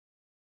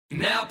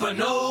Napa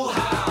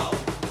know-how.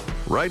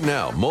 Right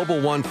now,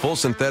 Mobil 1 Full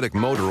Synthetic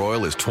Motor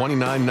Oil is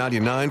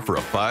 $29.99 for a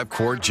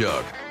 5-quart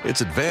jug.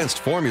 Its advanced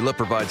formula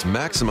provides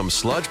maximum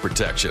sludge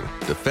protection,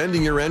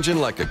 defending your engine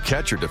like a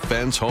catcher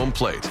defends home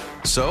plate.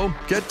 So,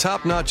 get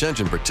top-notch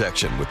engine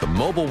protection with the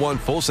Mobil 1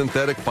 Full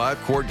Synthetic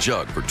 5-quart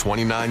jug for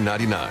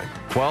 $29.99.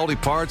 Quality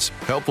parts,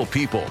 helpful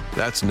people.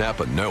 That's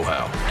Napa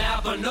know-how.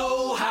 Napa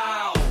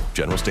know-how.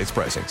 General States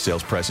pricing.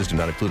 Sales prices do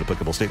not include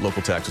applicable state,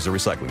 local taxes, or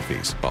recycling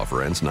fees.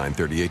 Offer ends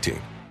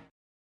 9/30/18.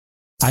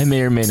 I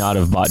may or may not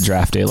have bought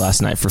Draft Day last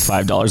night for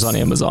 $5 on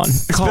Amazon.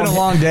 It's been a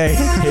long day.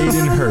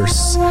 Hayden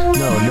Hurst.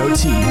 No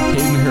T.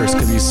 Hayden Hurst,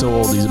 because he's so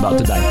old, he's about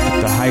to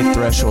die. The height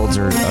thresholds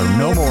are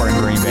no more in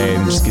Green Bay,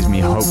 and it just gives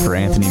me hope for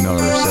Anthony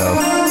Miller.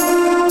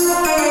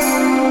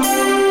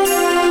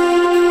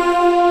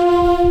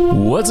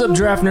 What's up,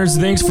 Draft Nerds?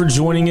 Thanks for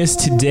joining us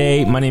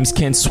today. My name's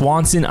Ken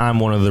Swanson. I'm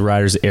one of the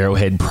riders of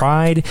Arrowhead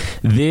Pride.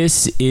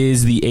 This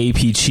is the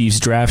AP Chiefs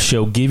Draft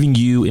Show, giving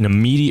you an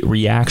immediate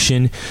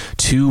reaction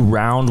to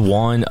round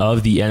one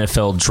of the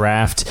NFL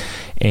Draft.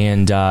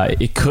 And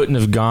it couldn't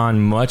have gone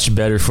much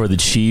better for the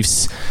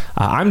Chiefs.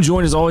 I'm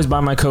joined, as always, by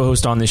my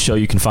co-host on this show.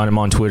 You can find him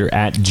on Twitter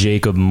at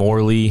Jacob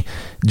Morley.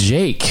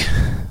 Jake,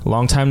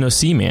 long time no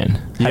see,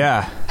 man.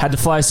 Had to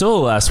fly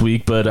solo last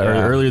week, but or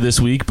earlier this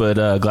week,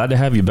 but glad to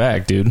have you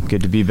back, dude.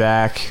 Good to be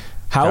back.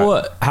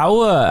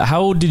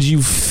 How did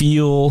you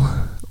feel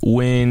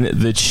when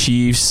the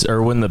Chiefs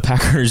or when the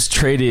Packers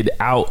traded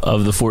out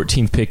of the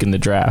 14th pick in the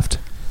draft?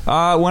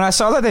 When I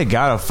saw that they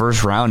got a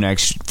first rounder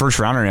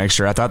next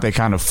year, I thought they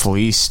kind of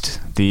fleeced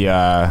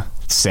the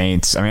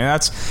Saints. I mean,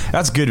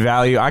 that's good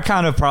value. I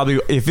kind of probably,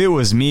 if it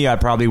was me, I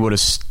probably would have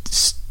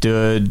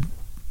stayed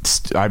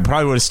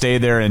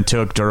there and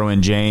took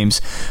Derwin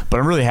James. But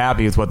I'm really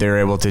happy with what they were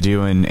able to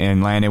do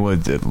and landing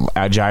with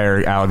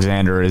Jair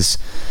Alexander is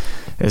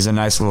a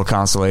nice little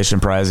consolation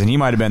prize, and he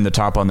might have been the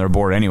top on their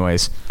board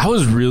anyways. I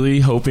was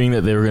really hoping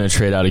that they were going to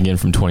trade out again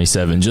from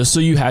 27, just so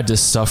you had to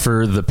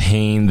suffer the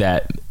pain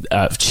that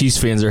Chiefs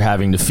fans are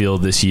having to feel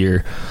this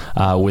year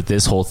with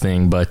this whole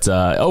thing. But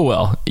oh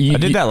well. I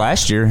did that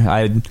last year.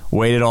 I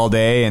waited all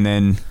day and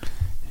then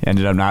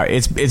ended up not.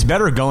 It's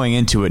better going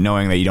into it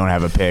knowing that you don't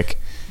have a pick,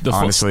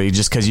 honestly,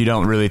 just because you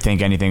don't really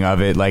think anything of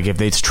it. Like if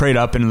they trade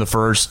up into the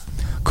first,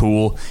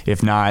 cool.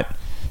 If not,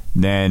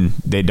 then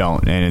they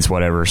don't, and it's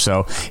whatever.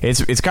 So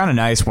it's kind of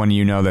nice when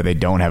you know that they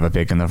don't have a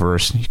pick in the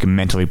first. You can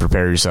mentally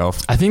prepare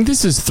yourself. I think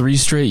this is 3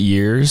 straight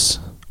years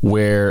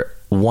where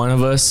one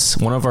of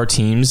our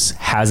teams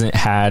hasn't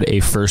had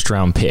a first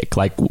round pick.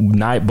 Like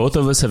both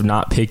of us have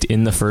not picked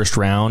in the first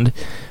round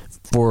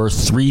for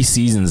 3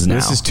 seasons now.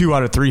 This is 2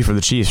 out of 3 for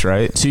the Chiefs,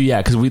 right? 2,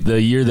 yeah, because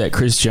the year that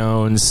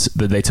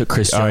they took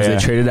Chris Jones, they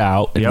traded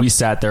out, and we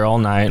sat there all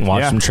night and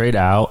watched them trade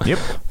out. Yep.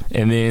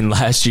 And then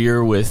last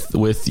year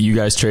with you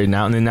guys trading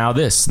out, and then now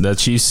this. The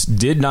Chiefs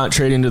did not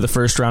trade into the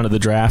first round of the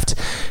draft,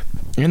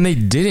 and they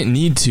didn't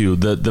need to.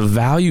 The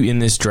value in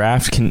this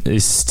draft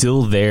is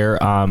still there.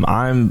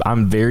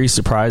 I'm very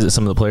surprised at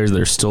some of the players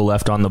that are still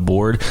left on the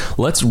board.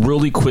 Let's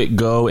really quick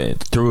go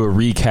through a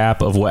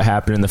recap of what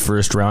happened in the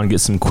first round,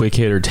 get some quick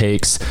hitter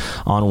takes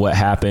on what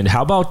happened.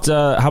 How about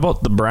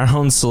the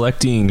Browns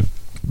selecting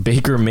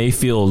Baker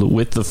Mayfield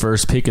with the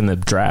first pick in the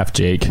draft,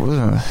 Jake?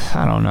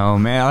 I don't know,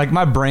 man. Like,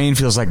 my brain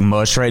feels like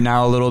mush right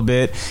now a little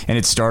bit, and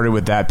it started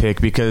with that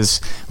pick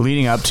because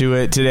leading up to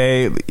it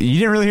today, you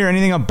didn't really hear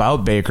anything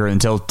about Baker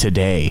until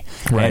today.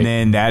 Right. And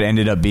then that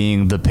ended up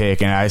being the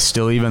pick, and I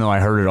still, even though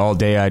I heard it all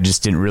day, I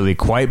just didn't really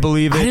quite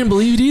believe it. I didn't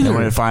believe it either. And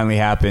when it finally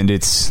happened,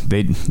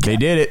 they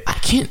did it. I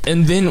can't.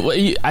 And then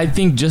I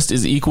think just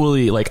as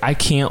equally, like, I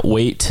can't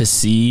wait to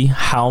see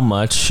how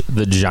much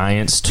the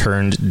Giants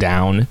turned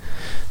down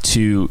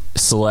to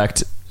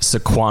select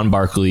Saquon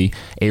Barkley,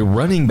 a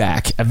running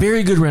back, a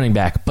very good running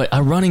back, but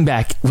a running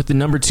back with the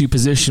number 2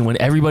 position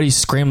when everybody's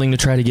scrambling to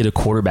try to get a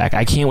quarterback.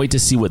 I can't wait to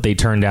see what they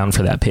turn down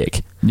for that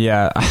pick.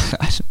 Yeah,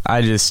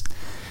 I just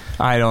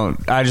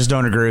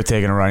don't agree with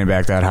taking a running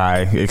back that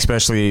high,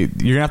 especially you're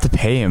going to have to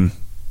pay him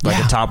like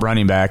a top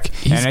running back,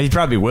 and he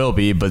probably will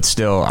be, but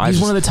still,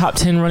 he's one of the top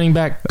 10 running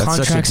back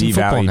contracts in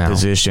football now.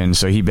 Position,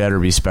 so he better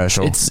be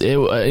special. It's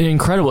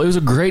incredible. It was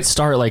a great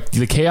start. Like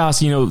the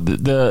chaos,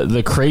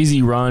 the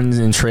crazy runs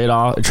and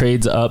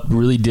trades up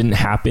really didn't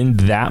happen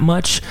that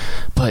much,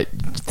 but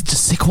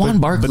just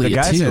Saquon Barkley. But the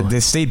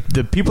guys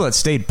the people that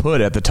stayed put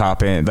at the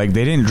top end, like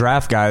they didn't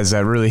draft guys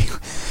that really.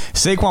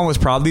 Saquon was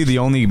probably the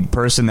only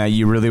person that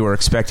you really were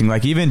expecting.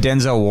 Like even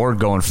Denzel Ward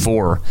going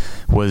 4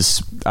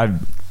 was.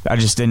 I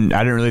didn't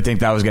really think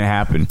that was going to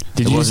happen.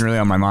 It wasn't really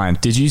on my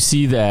mind. Did you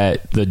see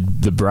that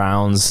the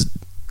Browns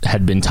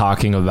had been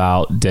talking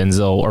about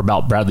Denzel or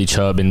about Bradley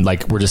Chubb and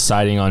like we're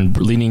deciding on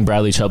leaning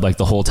Bradley Chubb like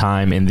the whole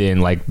time, and then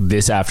like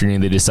this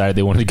afternoon they decided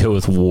they wanted to go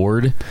with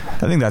Ward?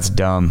 I think that's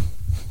dumb.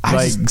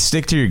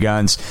 Stick to your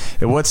guns.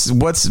 What's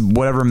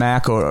whatever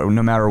Mac or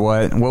no matter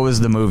what? What was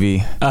the movie?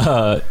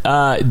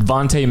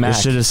 Vontae Mac.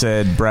 It should have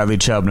said Bradley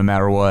Chubb no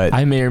matter what.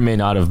 I may or may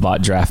not have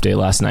bought Draft Day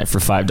last night for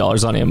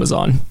 $5 on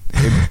Amazon.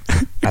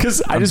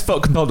 because I just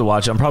felt compelled to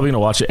watch it. I'm probably going to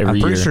watch it every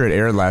year. I'm pretty sure it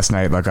aired last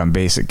night, like on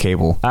basic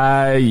cable.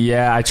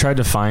 Yeah, I tried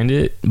to find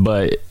it,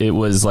 but it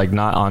was like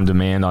not on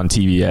demand on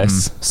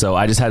TBS. So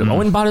I just had I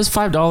went and bought it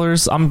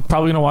 $5. I'm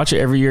probably going to watch it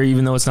every year,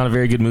 even though it's not a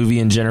very good movie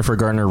and Jennifer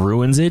Garner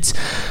ruins it.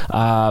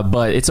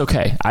 But it's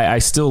okay. I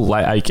still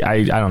like.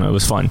 I don't know. It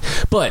was fun.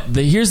 But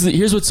here's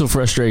what's so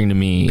frustrating to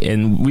me,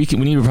 and we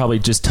need to probably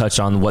just touch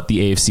on what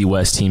the AFC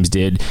West teams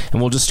did, and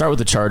we'll just start with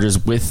the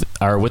Chargers with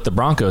the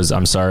Broncos.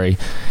 I'm sorry.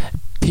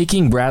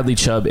 Picking Bradley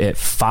Chubb at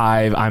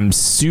 5, I'm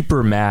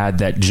super mad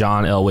that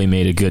John Elway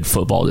made a good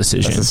football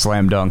decision. That's a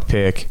slam dunk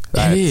pick.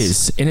 It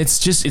is. And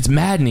it's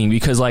maddening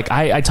because like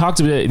I talked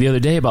a bit the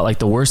other day about like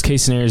the worst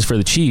case scenarios for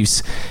the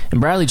Chiefs,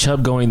 and Bradley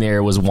Chubb going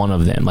there was one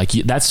of them. Like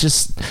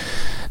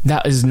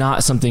that is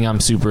not something I'm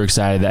super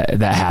excited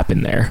that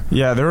happened there.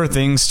 Yeah, there were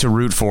things to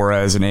root for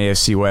as an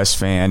AFC West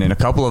fan, and a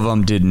couple of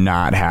them did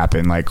not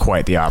happen. Like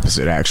quite the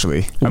opposite,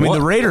 actually. I mean,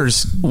 the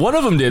Raiders. One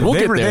of them did. We'll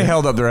get there. They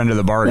held up their end of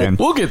the bargain.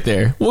 We'll get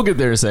there. We'll get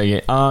there in a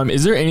second.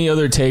 Is there any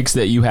other takes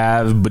that you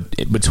have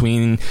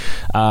between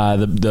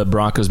the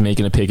Broncos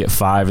making a pick at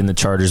 5 and the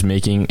Chargers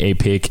making a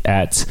pick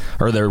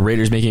or the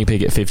Raiders making a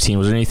pick at 15?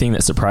 Was there anything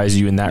that surprised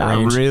you in that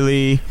range? Not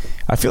really.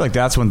 I feel like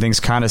that's when things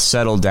kind of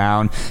settled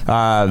down.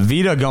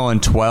 Vita going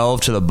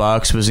 12 to the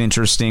Bucs was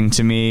interesting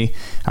to me.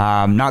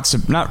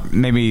 Not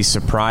maybe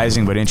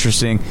surprising, but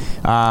interesting.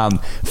 Vita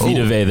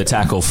Vea, the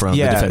tackle from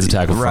the defensive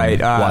tackle from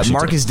Washington.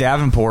 Marcus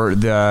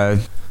Davenport,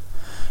 the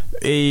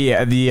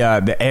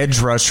edge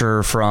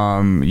rusher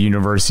from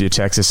University of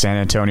Texas San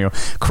Antonio.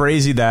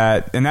 Crazy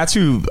that's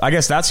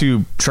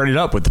who traded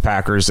up with the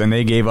Packers, and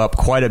they gave up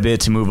quite a bit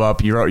to move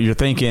up. You're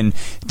thinking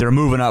they're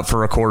moving up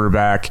for a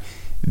quarterback.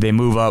 They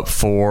move up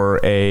for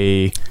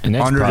a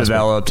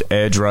underdeveloped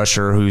edge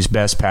rusher whose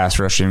best pass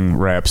rushing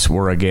reps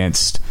were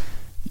against,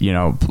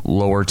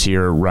 lower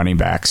tier running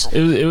backs.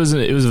 It was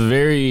a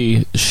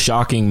very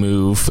shocking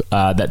move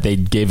that they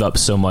gave up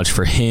so much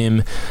for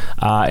him.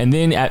 And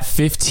then at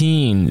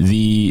 15,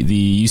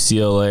 the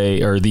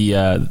UCLA or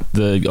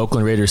the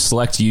Oakland Raiders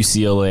select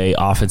UCLA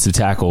offensive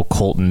tackle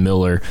Colton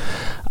Miller.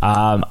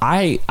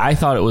 I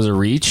thought it was a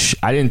reach.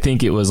 I didn't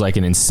think it was like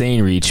an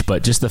insane reach,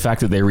 but just the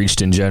fact that they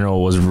reached in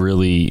general was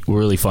really,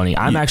 really funny.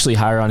 I'm actually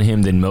higher on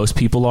him than most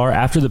people are.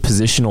 After the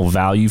positional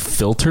value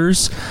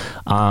filters,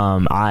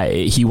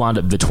 he wound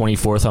up the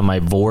 24th on my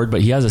board,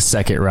 but he has a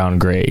second round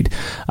grade.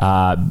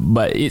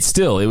 But it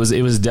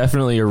was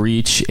definitely a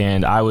reach,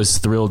 and I was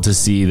thrilled to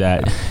see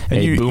that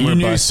you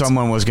knew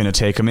someone was going to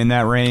take him in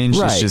that range.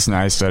 Right. It's just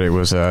nice that it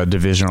was a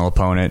divisional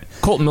opponent.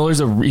 Colton Miller's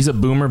he's a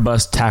boomer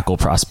bust tackle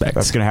prospect.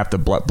 That's going to have to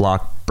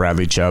block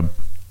Bradley Chubb.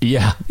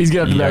 Yeah, he's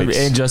got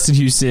and Justin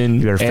Houston.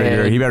 He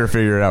better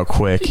figure it out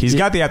quick. He's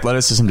got the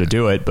athleticism to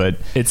do it, but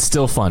it's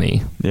still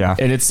funny. Yeah,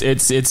 and it's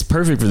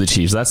perfect for the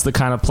Chiefs. That's the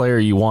kind of player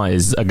you want,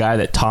 is a guy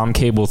that Tom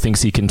Cable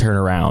thinks he can turn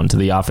around.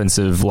 The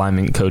offensive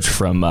lineman coach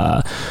from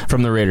the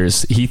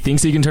Raiders, he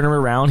thinks he can turn him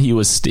around. He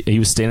was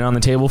standing on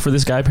the table for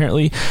this guy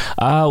apparently.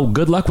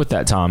 Good luck with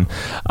that, Tom.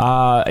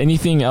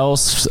 Anything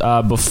else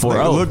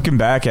before? Looking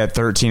back at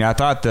 13, I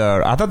thought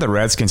the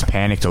Redskins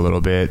panicked a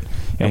little bit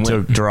and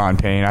took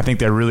Daron Payne. I think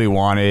they really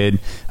wanted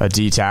a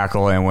D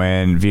tackle, and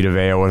when Vita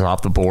Vea was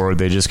off the board,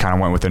 they just kind of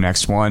went with the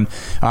next one.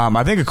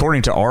 I think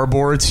according to our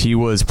boards, he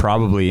was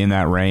probably in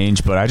that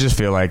range, but I just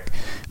feel like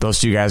those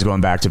two guys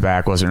going back to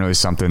back wasn't really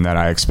something that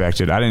I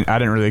expected. I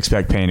didn't really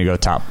expect Payne to go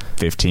top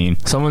 15.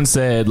 Someone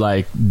said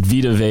like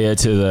Vita Vea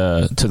to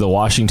the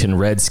Washington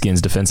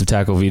Redskins, defensive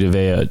tackle Vita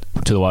Vea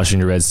to the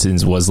Washington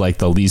Redskins was like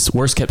the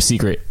worst kept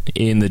secret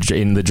in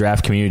the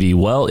draft community.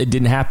 Well, it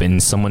didn't happen.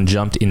 Someone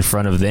jumped in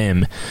front of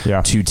them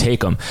to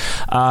take him.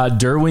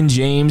 Derwin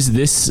James,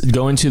 this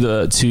going to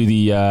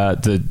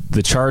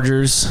the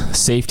Chargers,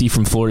 safety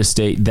from Florida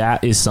State.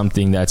 That is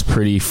something that's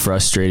pretty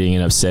frustrating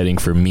and upsetting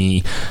for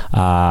me,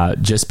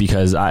 just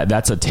because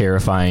that's a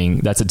terrifying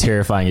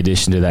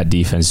addition to that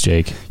defense,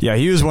 Jake. Yeah,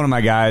 he was one of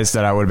my guys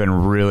that I would have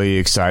been really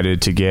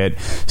excited to get.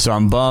 So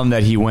I'm bummed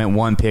that he went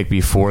one pick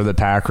before the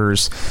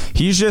Packers.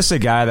 He's just a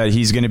guy that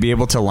he's going to be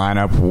able to line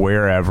up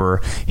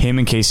wherever. Him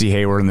and Casey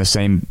Hayward in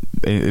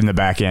the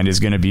back end is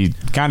going to be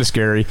kind of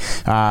scary.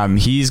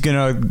 He's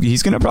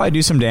gonna probably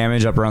do some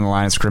damage up around the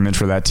line of scrimmage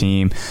for that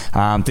team.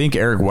 Think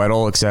Eric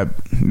Weddle,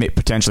 except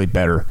potentially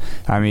better.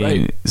 I mean,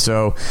 right.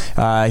 So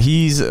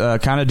he's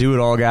kind of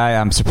do-it-all guy.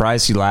 I'm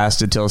surprised he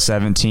lasted till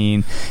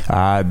 17.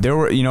 There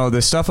were,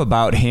 the stuff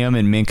about him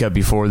and Minka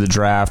before the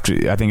draft.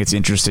 I think it's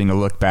interesting to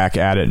look back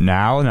at it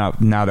now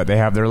that they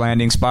have their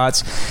landing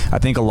spots. I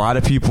think a lot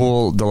of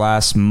people the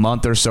last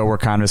month or so were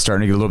kind of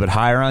starting to get a little bit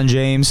higher on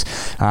James,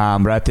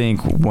 but I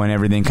think when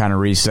everything kind of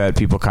reset,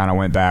 people kind of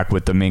went back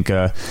with the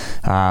Minka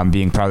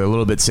being probably a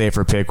little bit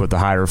safer pick with the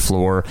higher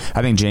floor.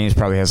 I think James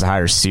probably has a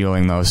higher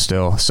ceiling though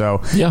still. So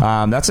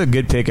that's a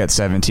good pick at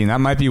 17. That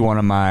might be one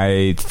of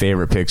my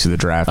favorite picks of the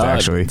draft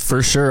actually.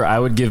 For sure, I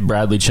would give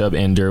Bradley Chubb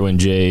and Derwin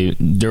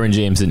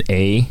James an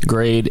A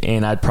grade,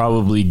 and I'd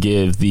probably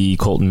give the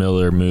Colton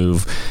Miller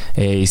move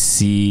a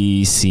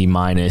C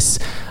minus.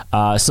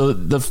 So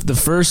the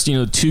first,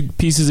 two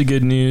pieces of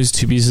good news,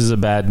 two pieces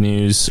of bad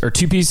news, or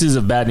two pieces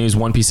of bad news,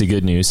 one piece of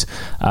good news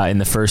in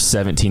the first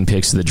 17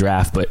 picks of the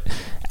draft. But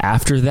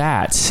after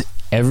that,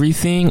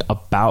 everything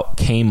about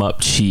came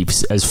up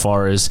Chiefs as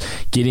far as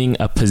getting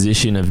a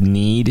position of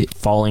need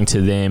falling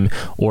to them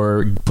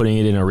or putting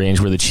it in a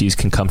range where the Chiefs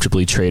can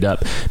comfortably trade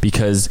up,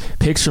 because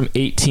picks from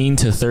 18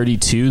 to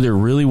 32, there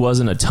really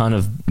wasn't a ton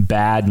of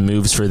bad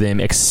moves for them,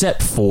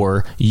 except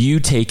for you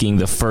taking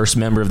the first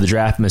member of the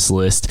Draftmas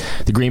List,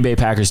 the Green Bay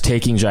Packers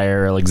taking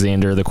Jair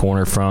Alexander, the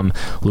corner from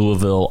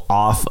Louisville,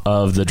 off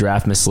of the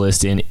Draftmas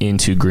List and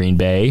into Green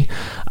Bay.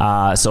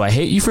 So I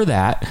hate you for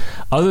that.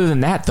 Other than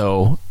that,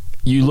 though,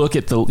 you look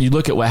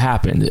at what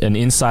happened. An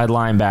inside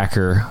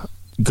linebacker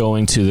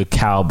going to the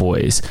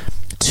Cowboys.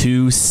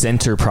 Two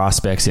center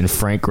prospects in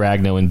Frank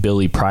Ragnow and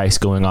Billy Price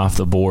going off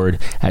the board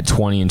at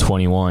 20 and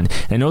 21.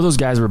 And I know those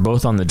guys were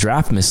both on the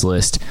Draftmas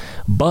List,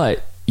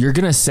 but you're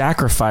going to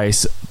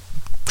sacrifice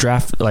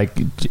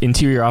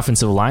interior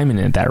offensive linemen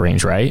at that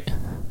range, right?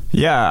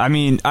 Yeah, I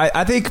mean,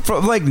 I think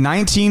from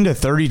 19 to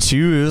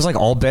 32, it was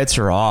all bets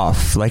are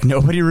off.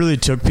 Nobody really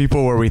took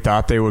people where we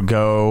thought they would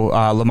go.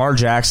 Lamar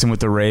Jackson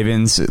with the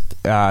Ravens,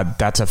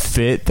 that's a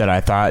fit that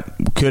I thought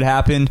could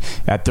happen.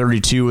 At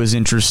 32 was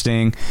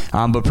interesting.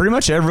 But pretty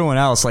much everyone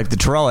else, the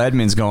Terrell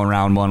Edmonds going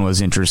round one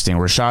was interesting.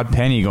 Rashad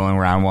Penny going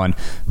round one,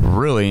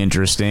 really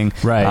interesting.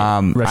 Right.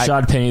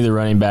 Rashad Penny, the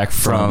running back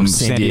from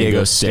San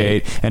Diego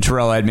State. And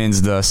Terrell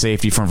Edmonds, the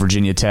safety from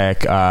Virginia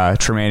Tech,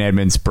 Tremaine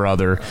Edmonds'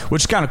 brother,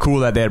 which is kind of cool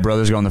that they had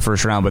brothers go in the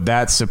first round, but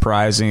that's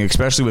surprising,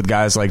 especially with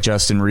guys like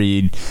Justin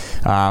Reed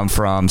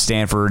from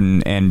Stanford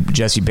and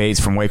Jesse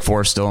Bates from Wake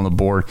Forest still on the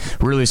board.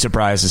 Really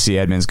surprised to see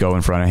Edmonds go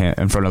in front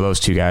of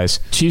those two guys.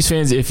 Chiefs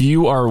fans, if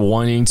you are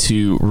wanting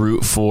to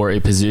root for a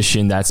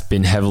position that's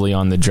been heavily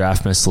on the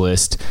Draftmas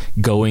List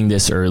going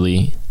this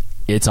early,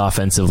 it's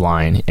offensive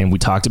line. And we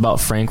talked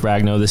about Frank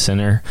Ragnow, the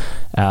center,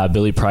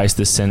 Billy Price,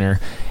 the center,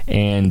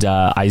 and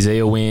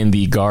Isaiah Wynn,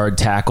 the guard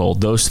tackle.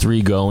 Those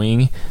three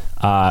going,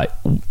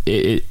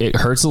 it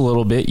hurts a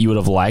little bit. You would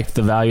have liked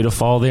the value to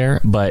fall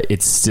there, but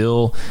it's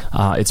still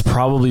it's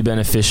probably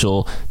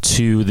beneficial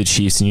to the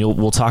Chiefs. And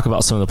we'll talk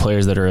about some of the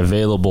players that are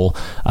available.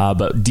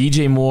 But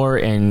DJ Moore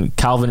and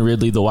Calvin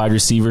Ridley, the wide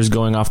receivers,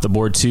 going off the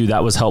board too,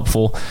 that was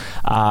helpful.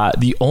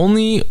 The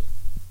only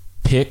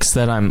picks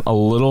that I'm a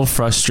little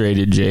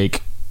frustrated,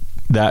 Jake,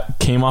 that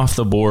came off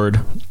the board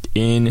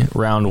in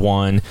round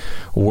one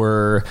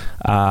were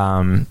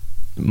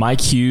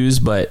Mike Hughes,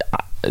 but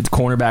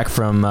cornerback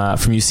from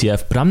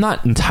UCF, but I'm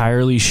not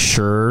entirely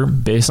sure,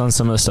 based on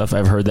some of the stuff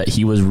I've heard, that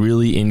he was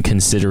really in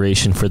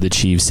consideration for the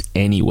Chiefs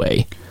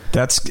anyway.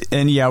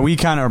 We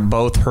kind of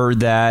both heard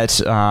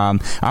that.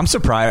 I'm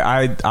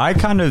surprised. I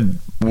kind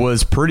of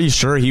was pretty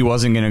sure he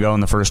wasn't going to go in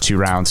the first two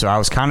rounds, so I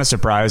was kind of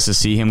surprised to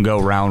see him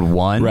go round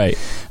one. Right.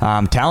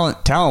 Talent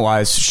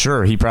wise,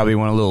 sure, he probably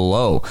went a little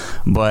low,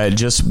 but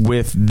just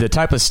with the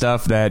type of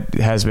stuff that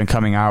has been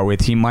coming out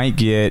with, he might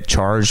get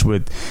charged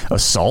with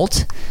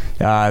assault.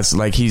 It's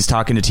like he's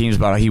talking to teams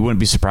about how he wouldn't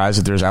be surprised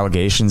if there's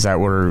allegations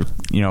that were,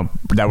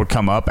 that would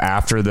come up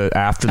after the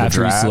draft.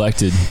 He's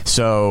selected.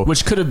 So,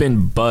 which could have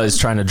been Buzz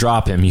trying to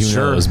drop him. Who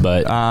knows?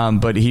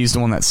 But he's the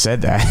one that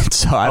said that.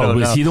 So I don't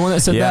know. Was he the one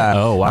that said that?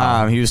 Oh,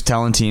 wow. He was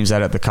telling teams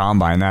that at the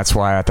combine. That's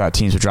why I thought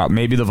teams would drop.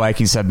 Maybe the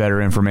Vikings had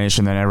better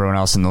information than everyone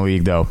else in the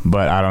league, though.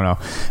 But I don't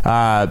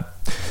know.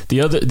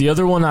 The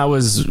other one I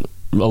was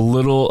a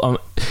little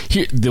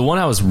the one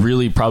I was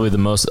really probably the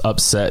most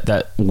upset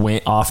that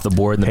went off the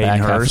board in the Hayden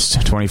back Hurst,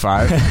 half.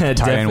 25,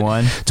 tight end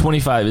one.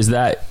 25, is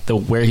that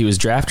where he was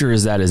drafted, or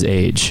is that his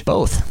age?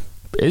 Both.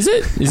 Is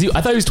it? Is he?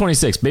 I thought he was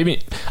 26.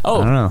 Maybe.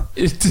 Oh, I don't know.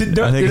 Did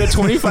a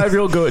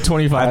 25-year-old go at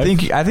 25?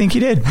 I think he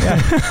did.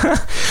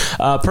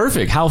 Yeah.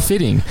 Perfect. How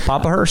fitting.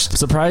 Papa Hurst.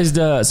 Surprised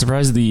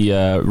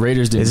the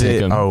Raiders didn't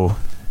take him. Oh,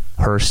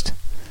 Hurst.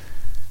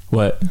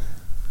 What?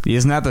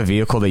 Isn't that the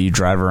vehicle that you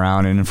drive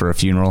around in for a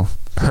funeral?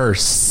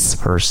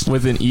 Hurst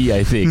with an E,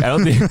 I think. I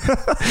don't think.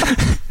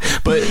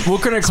 But we're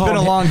gonna call. It's been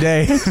a long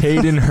day.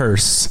 Hayden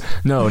Hurst.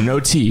 No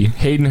T.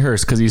 Hayden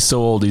Hurst, because he's so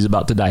old, he's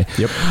about to die.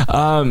 Yep.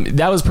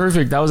 That was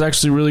perfect. That was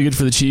actually really good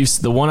for the Chiefs.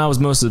 The one I was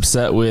most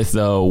upset with,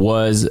 though,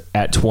 was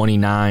at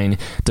 29,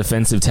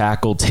 defensive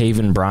tackle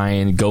Taven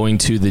Bryan going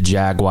to the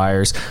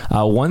Jaguars.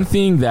 One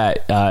thing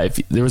that if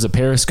there was a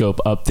Periscope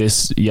up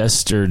this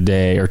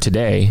yesterday or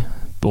today.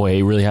 Boy,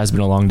 it really has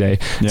been a long day.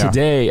 Yeah.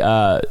 Today,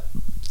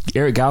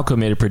 Eric Galko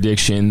made a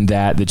prediction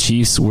that the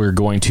Chiefs were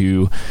going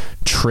to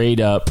trade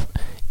up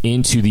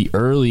into the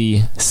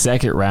early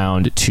second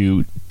round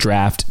to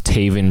draft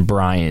Taven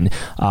Bryan.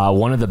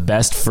 One of the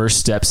best first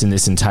steps in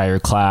this entire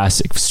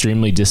class.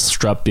 Extremely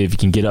disruptive. You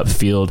can get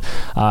upfield.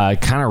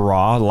 Kind of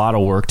raw. A lot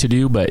of work to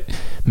do, but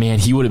man,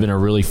 he would have been a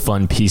really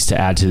fun piece to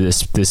add to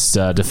this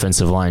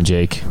defensive line,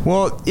 Jake.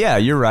 Well, yeah,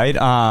 you're right.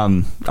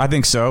 I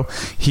think so.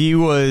 He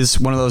was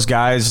one of those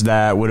guys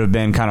that would have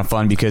been kind of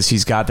fun because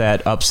he's got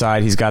that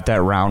upside. He's got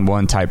that round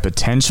one type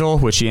potential,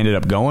 which he ended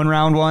up going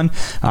round one.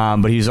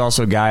 But he's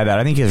also a guy that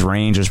I think his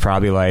range is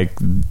probably like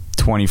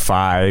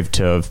 25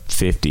 to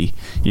 50.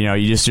 You know,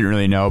 you just didn't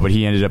really know, but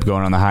he ended up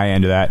going on the high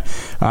end of that.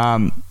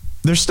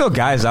 There's still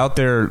guys out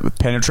there,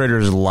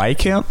 penetrators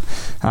like him,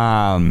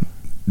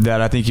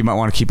 that I think you might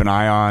want to keep an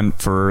eye on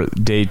for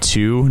day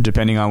 2,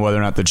 depending on whether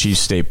or not the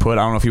Chiefs stay put.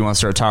 I don't know if you want to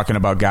start talking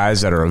about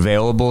guys that are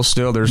available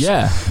still. There's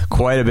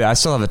quite a bit. I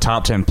still have a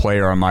top 10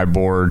 player on my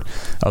board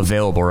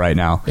available right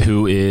now.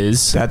 Who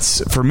is?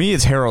 That's, for me,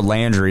 it's Harold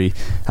Landry.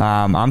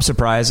 I'm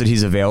surprised that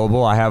he's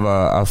available. I have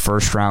a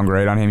first-round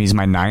grade on him. He's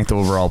my 9th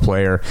overall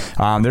player.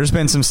 There's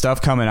been some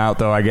stuff coming out,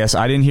 though, I guess.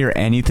 I didn't hear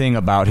anything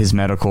about his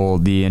medical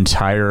the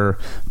entire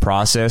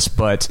process,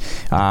 but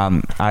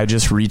I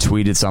just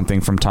retweeted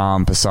something from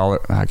Tom Pasala.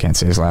 I can't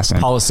say his last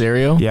name.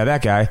 Polisario? Yeah,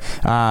 that guy.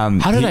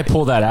 How did I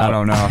pull that out? I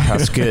don't know.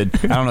 That's good.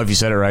 I don't know if you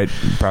said it right.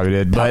 You probably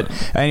did. But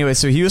anyway,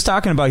 so he was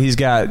talking about he's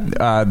got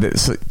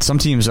some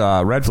teams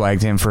red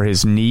flagged him for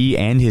his knee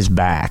and his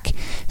back.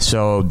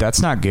 So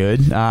that's not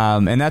good.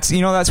 And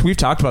that's we've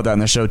talked about that in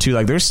the show too.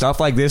 Like there's stuff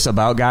like this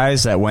about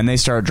guys that when they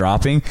start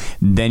dropping,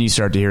 then you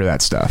start to hear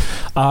that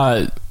stuff.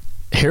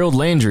 Harold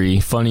Landry,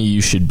 funny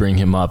you should bring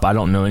him up. I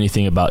don't know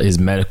anything about his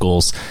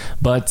medicals,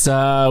 but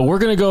we're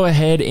going to go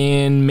ahead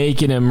and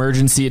make an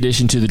emergency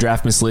addition to the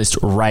Draftmas list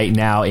right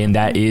now, and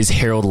that is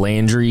Harold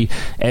Landry,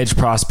 edge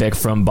prospect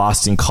from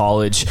Boston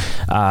College.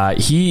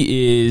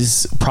 He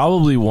is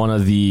probably one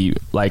of the,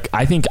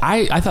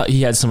 I thought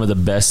he had some of the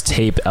best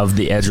tape of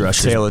the edge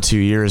rushers. Tale of 2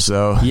 years,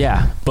 though.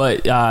 Yeah,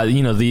 but,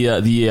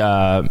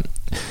 the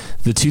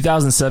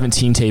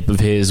 2017 tape of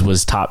his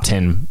was top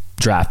 10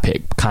 draft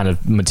pick kind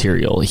of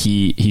material.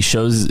 He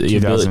shows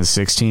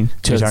 2016.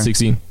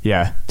 2016.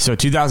 Yeah. So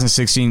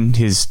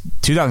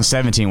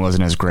 2017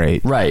 wasn't as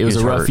great. Right. It was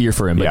a rough year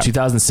for him, but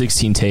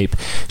 2016 tape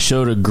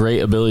showed a great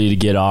ability to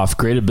get off,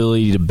 great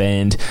ability to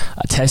bend,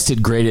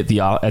 tested great at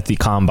the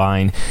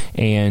combine,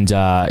 and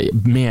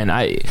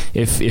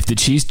if the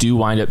Chiefs do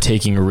wind up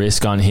taking a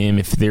risk on him,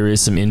 if there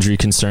is some injury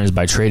concerns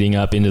by trading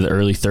up into the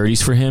early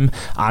 30s for him,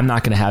 I'm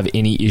not going to have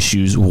any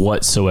issues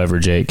whatsoever,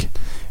 Jake.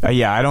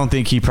 I don't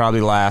think he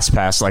probably lasts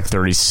past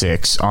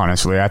 36,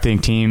 honestly. I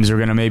think teams are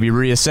going to maybe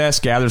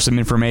reassess, gather some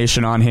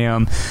information on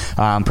him,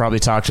 probably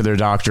talk to their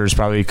doctors,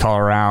 probably call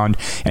around,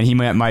 and he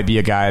might be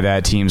a guy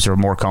that teams are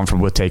more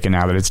comfortable with taking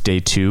now that it's day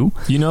 2.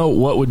 You know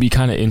what would be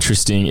kind of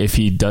interesting if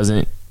he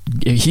doesn't?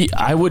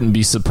 I wouldn't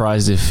be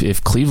surprised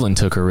if Cleveland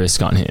took a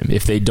risk on him.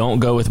 If they don't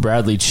go with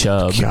Bradley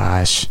Chubb.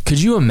 Gosh.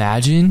 Could you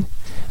imagine?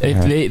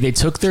 They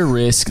took their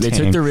risk. They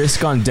took the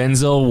risk on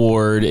Denzel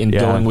Ward and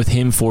going with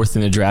him 4th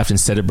in the draft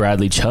instead of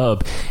Bradley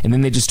Chubb, and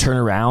then they just turn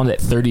around at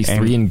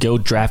 33 and go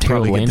draft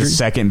Harold Landry, the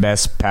second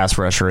best pass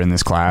rusher in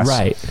this class.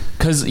 Right?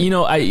 Because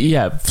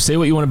say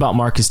what you want about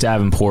Marcus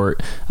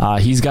Davenport,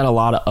 he's got a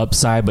lot of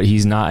upside, but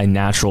he's not a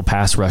natural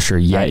pass rusher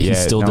yet. He's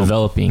still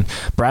developing.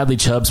 Bradley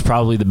Chubb's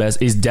probably the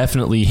best. Is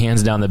definitely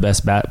hands down the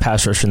best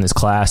pass rusher in this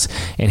class.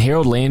 And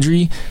Harold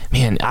Landry,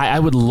 man,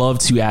 I would love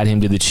to add him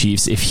to the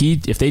Chiefs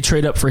if they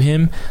trade up for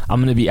him.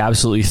 I'm going to be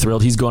absolutely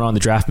thrilled. He's going on the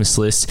Draftmas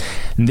list.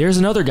 And there's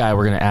another guy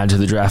we're going to add to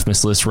the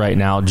Draftmas list right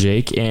now,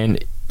 Jake.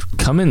 And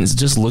Cummins,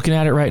 just looking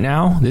at it right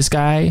now, this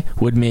guy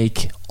would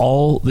make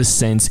all the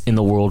sense in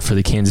the world for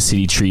the Kansas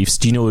City Chiefs.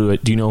 Do you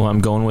know who I'm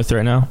going with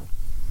right now?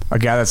 A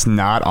guy that's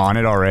not on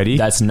it already?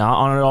 That's not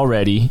on it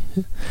already.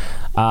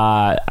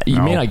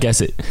 You may not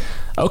guess it.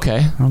 Okay.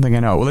 I don't think I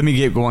know. Well, let me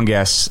get one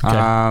guess.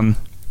 Okay.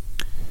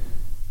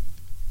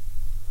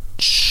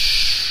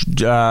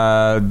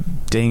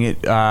 Dang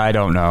it. I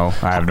don't know.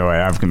 I have no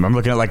idea. I'm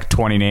looking at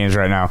 20 names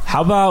right now.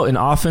 How about an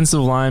offensive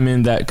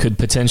lineman that could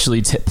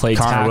potentially play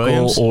tackle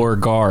Williams? Or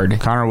guard?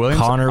 Connor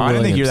Williams? I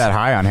didn't think you're that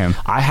high on him.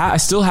 I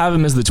still have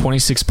him as the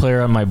 26th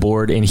player on my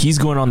board, and he's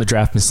going on the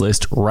Draftmas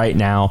list right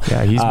now.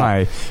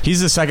 Yeah, he's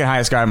the second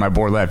highest guy on my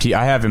board left.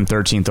 I have him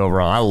 13th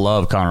overall. I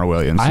love Connor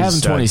Williams. I have him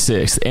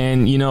 26th,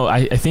 and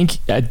I think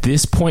at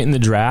this point in the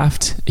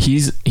draft,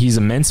 he's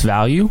immense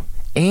value.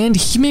 And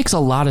he makes a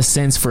lot of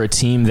sense for a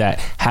team that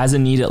has a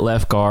need at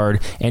left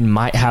guard and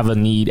might have a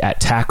need at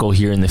tackle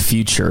here in the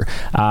future.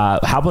 How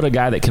about a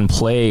guy that can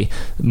play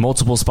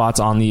multiple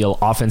spots on the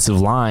offensive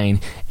line?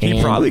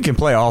 He probably can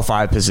play all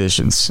 5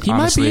 positions. He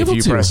honestly, might be able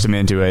if you pressed him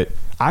into it.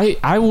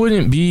 I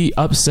wouldn't be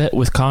upset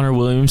with Connor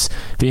Williams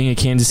being a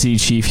Kansas City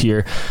Chief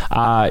here.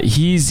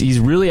 He's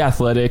really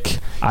athletic.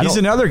 He's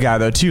another guy,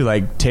 though, too,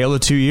 tale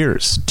of 2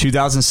 years.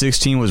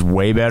 2016 was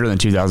way better than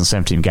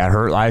 2017. Got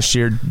hurt last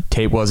year.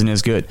 Tape wasn't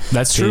as good.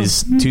 That's true.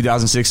 His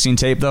 2016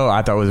 tape, though,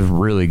 I thought was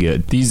really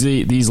good.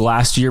 These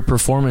last year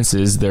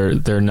performances,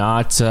 they're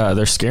not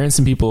they're scaring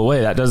some people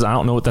away. I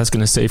don't know what that's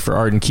going to say for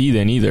Arden Key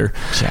then either.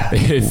 Yeah.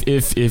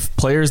 If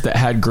players that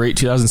had great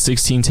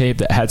 2016 tape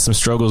that had some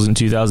struggles in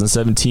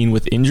 2017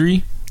 with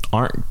injury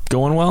aren't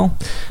going well.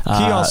 He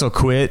also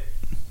quit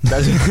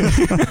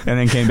and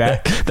then came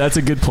back. That's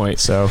a good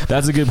point.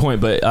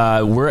 But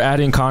we're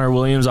adding Connor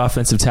Williams,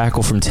 offensive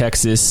tackle from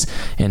Texas,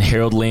 and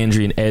Harold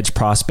Landry, an edge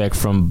prospect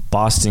from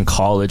Boston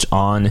College,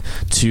 on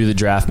to the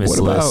Draftmas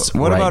list.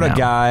 What about now. A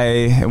guy,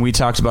 and we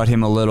talked about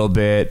him a little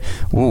bit,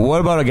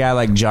 what about a guy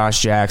like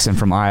Josh Jackson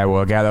from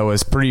Iowa, a guy that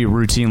was pretty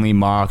routinely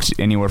mocked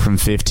anywhere from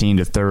 15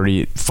 to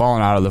 30,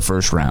 falling out of the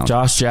first round?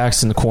 Josh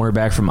Jackson, the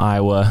cornerback from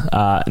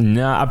Iowa.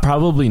 No,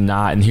 probably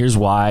not, and here's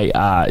why.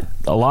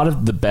 A lot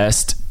of the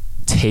best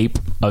tape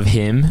of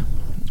him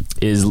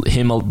is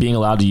him being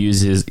allowed to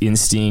use his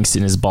instincts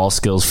and his ball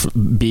skills,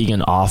 being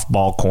an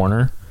off-ball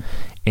corner.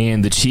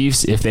 And the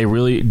Chiefs, if they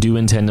really do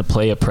intend to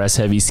play a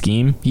press-heavy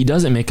scheme, he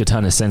doesn't make a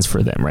ton of sense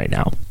for them right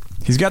now.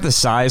 He's got the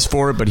size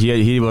for it, but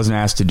he wasn't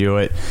asked to do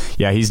it.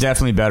 Yeah, he's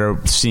definitely better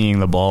seeing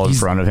the ball in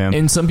front of him.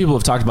 And some people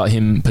have talked about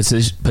him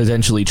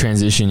potentially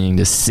transitioning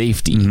to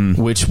safety,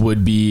 which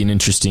would be an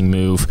interesting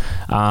move.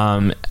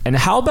 And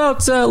how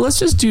about let's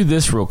just do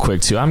this real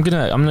quick too. I'm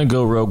gonna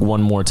go rogue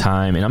one more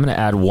time, and I'm gonna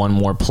add one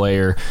more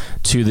player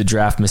to the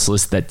Draftmas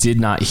list that did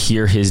not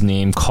hear his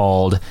name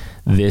called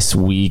this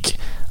week.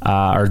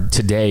 Or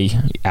today,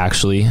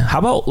 actually. How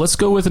about let's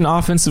go with an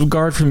offensive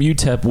guard from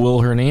UTEP,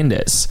 Will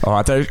Hernandez. Oh,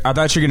 I thought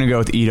you were going to go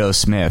with Ito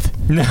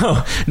Smith.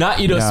 No,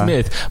 not Ito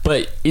Smith.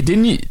 But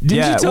didn't you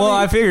tell me?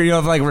 I figured,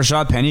 if like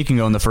Rashad Penny can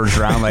go in the first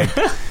round, like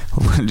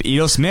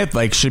Ito Smith,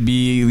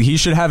 he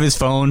should have his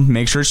phone,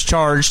 make sure it's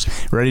charged,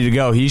 ready to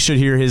go. He should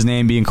hear his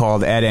name being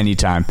called at any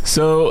time.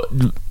 So,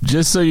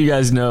 just so you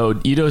guys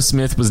know, Ito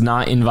Smith was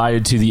not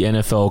invited to the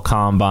NFL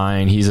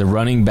Combine. He's a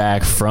running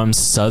back from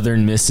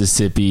Southern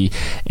Mississippi,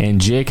 and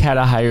Jake had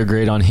a higher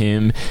grade on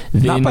him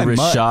than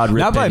Rashad.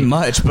 Not by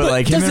much, but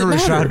like him and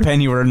Rashad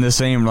Penny were in the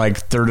same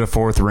third or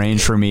fourth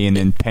range for me, and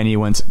then Penny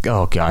went.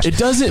 Oh gosh, it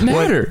doesn't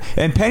matter.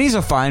 And Penny's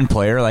a fine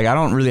player. I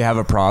don't really have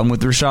a problem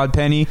with Rashad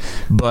Penny,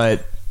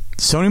 but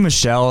Sony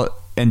Michel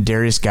and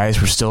Darius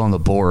Geis were still on the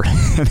board.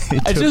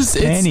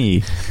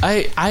 Penny.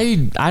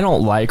 I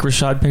don't like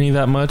Rashad Penny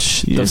that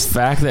much.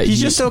 Fact that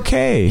he's just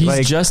okay.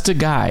 He's just a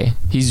guy.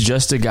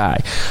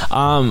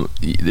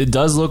 It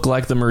does look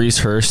like the Maurice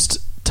Hurst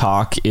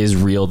talk is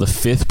real. The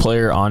fifth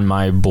player on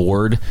my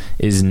board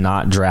is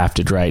not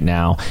drafted right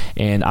now,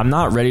 and I'm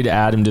not ready to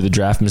add him to the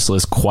Draftmas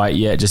list quite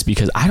yet, just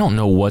because I don't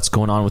know what's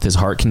going on with his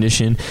heart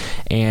condition,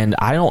 and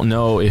I don't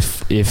know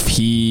if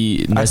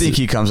he. I think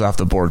he comes off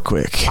the board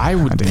quick. I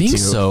would think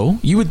so.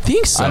 You would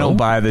think so. I don't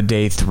buy the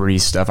day 3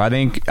 stuff. I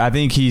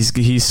think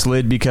he's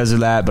slid because of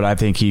that, but I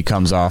think he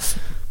comes off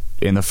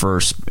in the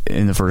first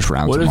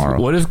round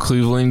tomorrow. What if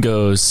Cleveland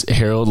goes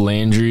Harold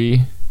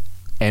Landry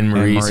and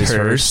Maurice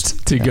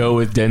Hurst to go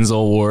with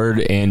Denzel Ward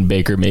and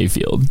Baker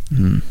Mayfield?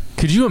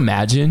 Could you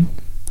imagine?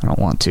 I don't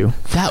want to.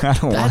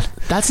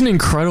 That's an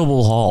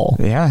incredible haul.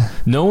 Yeah.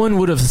 No one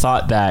would have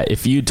thought that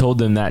if you told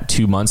them that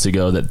 2 months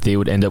ago that they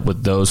would end up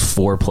with those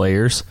 4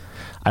 players.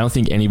 I don't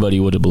think anybody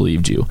would have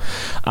believed you.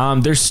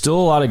 There's still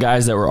a lot of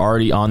guys that were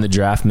already on the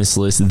Draftmas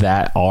list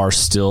that are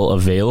still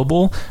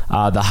available.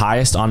 The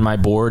highest on my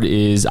board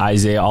is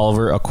Isaiah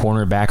Oliver, a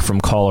cornerback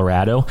from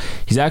Colorado.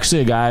 He's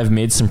actually a guy I've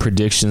made some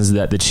predictions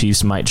that the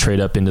Chiefs might trade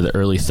up into the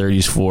early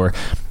 30s for.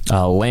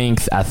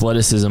 Length,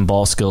 athleticism,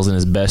 ball skills, and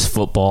his best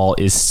football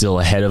is still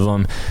ahead of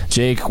him.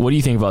 Jake, what do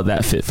you think about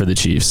that fit for the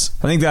Chiefs?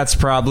 I think that's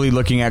probably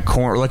looking at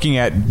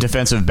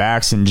defensive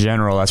backs in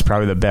general. That's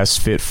probably the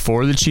best fit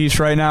for the Chiefs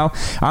right now.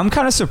 I'm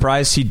kind of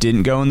surprised he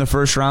didn't go in the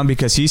first round,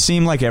 because he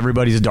seemed like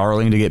everybody's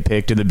darling to get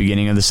picked at the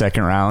beginning of the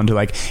second round.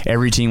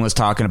 Every team was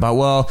talking about,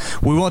 well,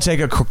 we won't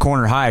take a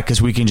corner high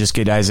because we can just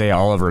get Isaiah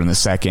Oliver in the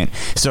second.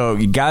 So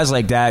guys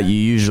like that,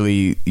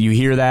 you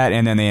hear that,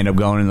 and then they end up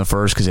going in the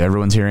first because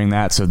everyone's hearing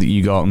that, so that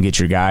you go out and get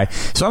your guy.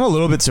 So I'm a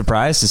little bit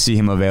surprised to see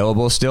him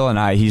available still,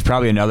 and he's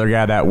probably another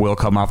guy that will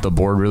come off the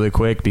board really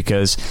quick,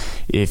 because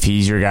if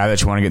he's your guy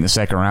that you want to get in the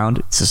second round,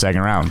 it's the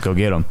second round. Go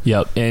get him.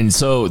 Yep. And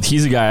so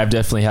he's a guy I've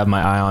definitely have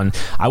my eye on.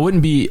 I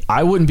wouldn't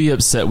be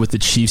upset with the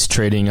Chiefs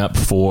trading up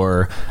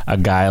for a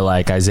guy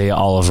like Isaiah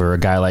Oliver, a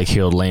guy like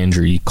Harold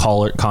Landry,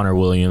 Connor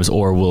Williams,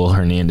 or Will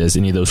Hernandez,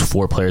 any of those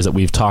 4 players that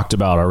we've talked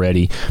about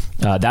already.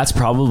 That's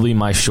probably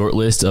my short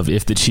list of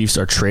if the Chiefs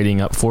are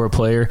trading up for a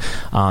player.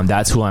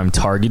 That's who I'm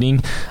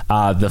targeting.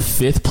 The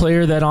 5th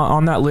player that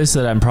on that list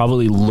that I'm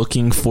probably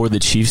looking for the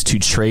Chiefs to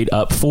trade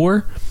up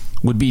for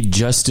would be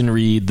Justin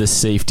Reed, the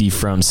safety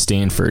from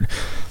Stanford.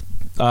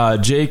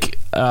 Jake,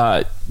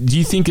 do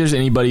you think there's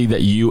anybody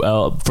that you,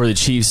 for the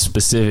Chiefs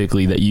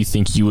specifically, that you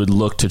think you would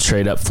look to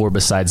trade up for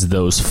besides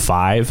those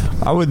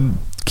 5? I would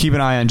keep an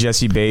eye on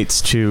Jesse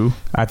Bates too.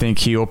 I think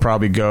he'll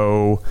probably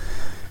go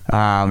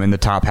in the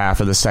top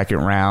half of the second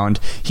round.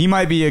 He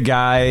might be a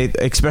guy,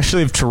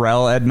 especially if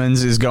Terrell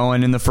Edmonds is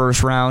going in the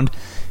first round.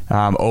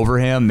 over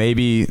him.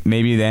 Maybe the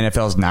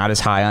NFL is not as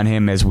high on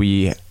him as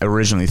we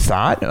originally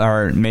thought,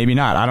 or maybe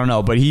not. I don't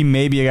know, but he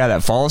may be a guy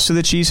that falls to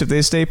the Chiefs if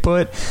they stay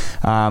put.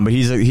 But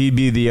he'd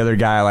be the other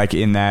guy like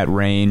in that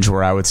range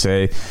where I would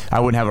say I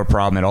wouldn't have a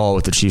problem at all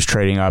with the Chiefs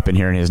trading up and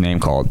hearing his name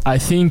called. I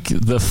think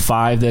the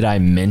 5 that I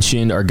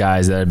mentioned are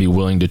guys that I'd be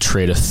willing to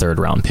trade a 3rd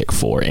round pick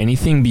for.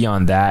 Anything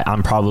beyond that,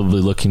 I'm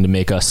probably looking to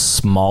make a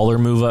smaller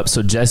move up.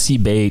 So Jesse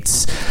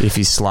Bates, if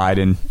he's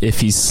sliding,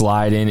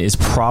 is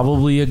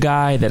probably a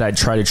guy that I'd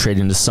try to trade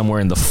into somewhere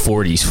in the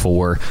 40s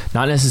for,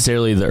 not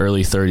necessarily the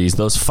early 30s.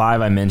 Those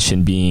 5 I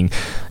mentioned being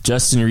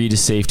Justin Reed, a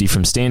safety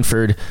from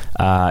Stanford,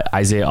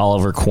 Isaiah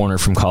Oliver, corner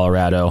from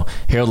Colorado,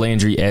 Harold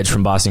Landry, edge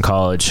from Boston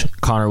College,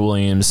 Connor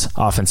Williams,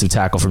 offensive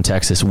tackle from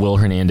Texas, Will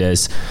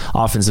Hernandez,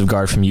 offensive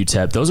guard from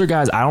UTEP. Those are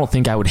guys I don't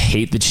think I would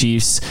hate the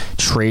Chiefs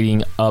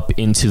trading up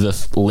into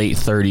the late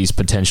 30s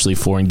potentially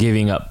for, and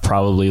giving up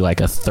probably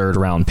like a 3rd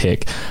round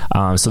pick.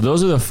 So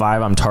those are the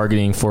 5 I'm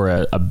targeting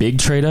for a big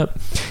trade up.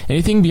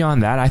 Anything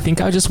beyond that, I think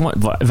I just want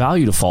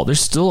value default. There's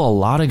still a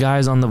lot of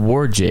guys on the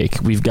board, Jake.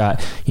 We've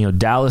got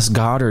Dallas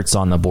Goedert's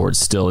on the board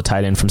still, a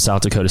tight end from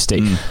South Dakota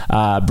State.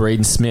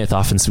 Braden Smith,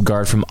 offensive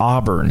guard from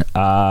Auburn.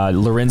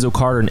 Lorenzo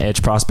Carter, an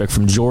edge prospect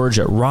from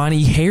Georgia.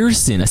 Ronnie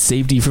Harrison, a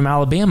safety from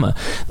Alabama.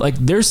 Like,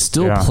 there's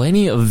still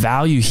plenty of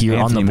value here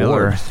Anthony on the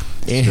board. Miller.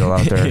 Still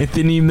out there.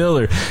 Anthony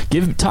Miller.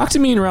 Talk to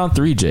me in round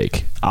 3,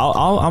 Jake.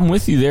 I'm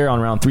with you there on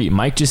round 3.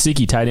 Mike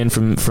Gesicki, tight end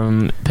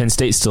from Penn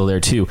State, still there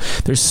too.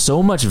 There's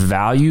so much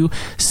value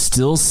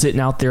still sitting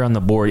out there on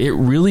the board. It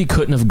really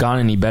couldn't have gone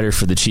any better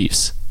for the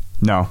Chiefs.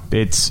 No,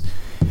 it's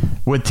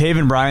with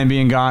Taven Bryan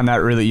being gone, that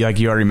really, like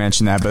you already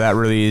mentioned that, but that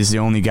really is the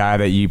only guy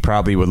that you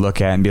probably would look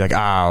at and be like,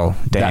 oh,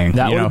 dang.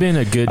 That would have been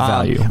a good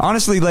value.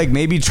 Honestly, like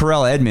maybe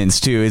Terrell Edmonds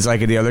too is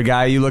like the other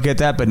guy you look at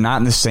that, but not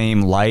in the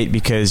same light,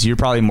 because you're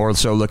probably more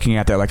so looking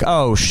at that like,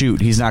 oh shoot,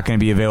 he's not going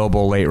to be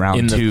available late round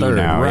in the 2 3rd,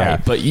 now. right? Yeah.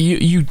 But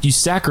you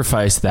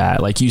sacrifice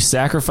that, like you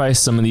sacrifice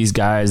some of these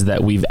guys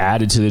that we've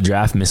added to the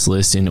Draftmas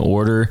list in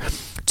order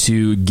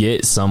to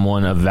get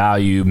someone of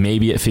value,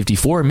 maybe at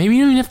 54. Maybe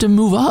you don't even have to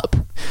move up.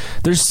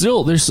 There's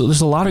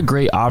a lot of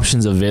great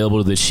options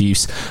available to the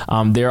Chiefs.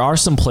 There are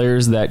some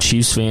players that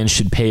Chiefs fans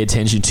should pay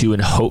attention to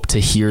and hope to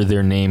hear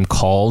their name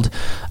called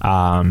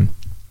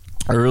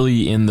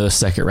early in the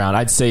 2nd round.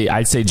 I'd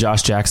say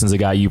Josh Jackson's a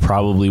guy you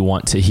probably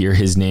want to hear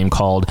his name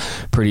called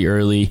pretty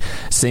early.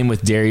 Same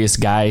with Darius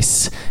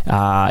Geis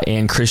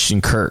and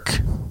Christian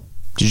Kirk.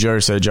 Did you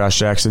already say Josh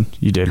Jackson?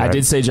 You did, right? I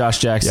did say Josh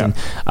Jackson.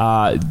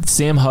 Yeah.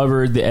 Sam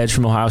Hubbard, the edge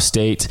from Ohio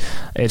State,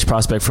 edge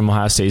prospect from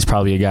Ohio State, is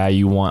probably a guy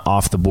you want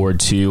off the board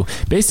too.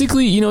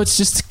 Basically, it's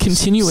just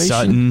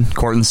continuation.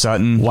 Cortland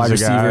Sutton, wide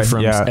receiver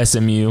from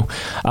SMU.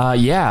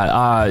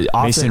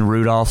 Mason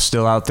Rudolph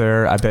still out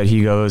there. I bet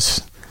he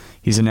goes.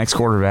 He's the next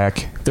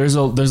quarterback. There's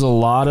a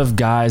lot of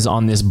guys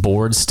on this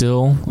board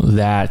still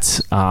that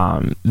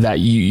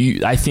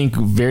you I think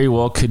very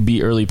well could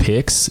be early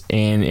picks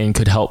and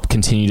could help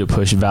continue to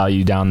push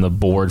value down the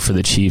board for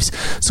the Chiefs.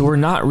 So we're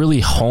not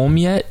really home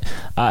yet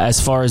as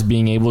far as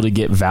being able to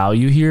get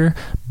value here,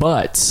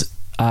 but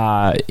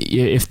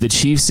if the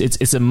Chiefs,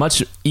 it's a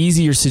much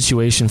easier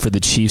situation for the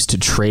Chiefs to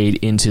trade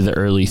into the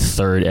early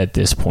 3rd at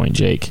this point,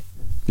 Jake.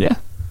 Yeah.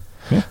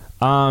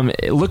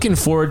 Looking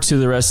forward to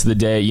the rest of the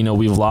day.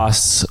 We've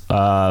lost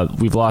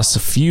a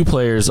few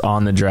players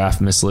on the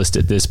Draftmas list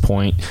at this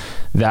point.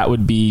 That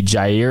would be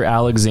Jair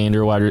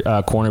Alexander,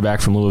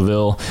 cornerback from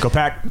Louisville. Go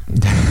Pack.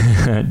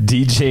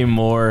 DJ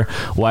Moore,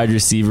 wide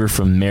receiver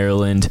from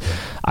Maryland.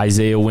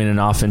 Isaiah Wynn, an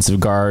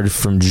offensive guard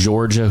from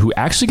Georgia, who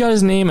actually got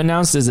his name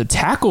announced as a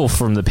tackle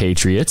from the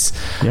Patriots.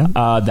 Yeah.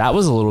 That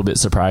was a little bit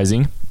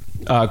surprising.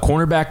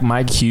 Cornerback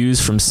Mike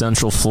Hughes from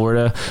Central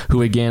Florida,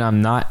 who again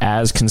I'm not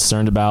as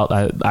concerned about.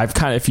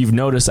 If you've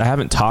noticed, I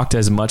haven't talked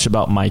as much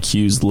about Mike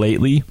Hughes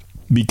lately,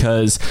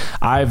 because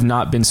I've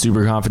not been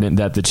super confident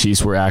that the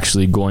Chiefs were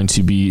actually going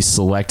to be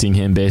selecting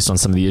him based on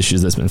some of the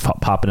issues that's been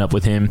popping up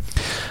with him.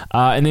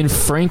 And then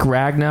Frank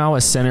Ragnow,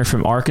 a center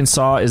from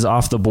Arkansas, is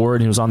off the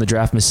board. He was on the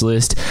Draftmas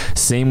list.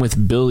 Same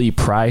with Billy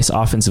Price,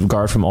 offensive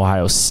guard from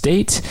Ohio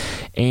State.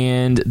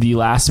 And the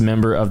last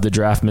member of the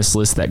Draftmas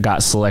list that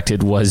got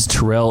selected was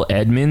Terrell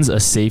Edmonds, a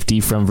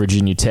safety from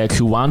Virginia Tech,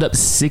 who wound up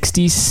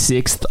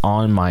 66th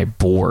on my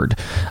board.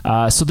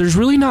 So there's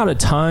really not a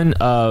ton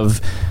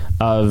of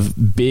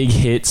big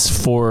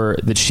hits for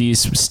the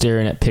Chiefs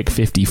staring at pick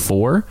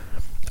 54.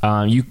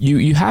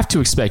 You have to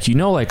expect,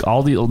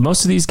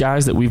 most of these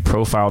guys that we've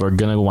profiled are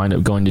going to wind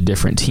up going to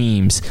different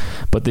teams,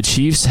 but the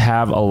Chiefs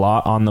have a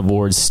lot on the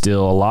board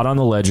still, a lot on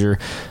the ledger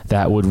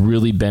that would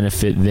really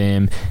benefit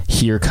them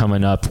here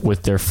coming up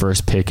with their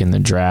first pick in the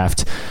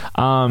draft.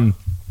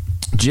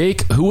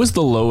 Jake, who were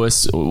the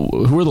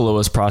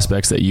lowest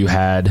prospects that you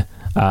had?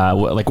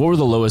 What were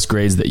the lowest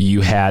grades that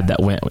you had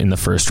that went in the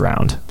first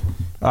round?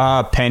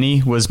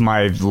 Penny was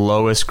my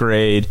lowest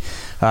grade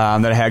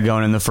that I had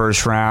going in the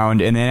first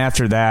round. And then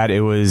after that,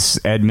 it was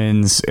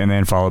Edmonds and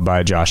then followed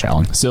by Josh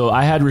Allen. So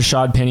I had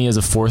Rashad Penny as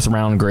a 4th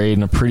round grade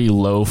and a pretty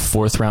low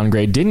 4th round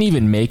grade. Didn't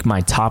even make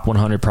my top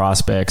 100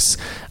 prospects.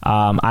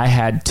 I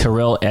had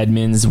Terrell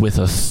Edmonds with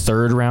a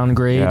 3rd round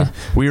grade. Yeah.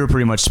 We were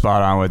pretty much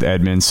spot on with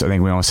Edmonds. I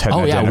think we almost had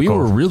an identical we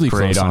were really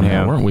grade close on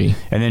him, weren't we?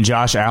 And then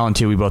Josh Allen,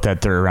 too, we both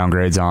had 3rd round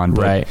grades on.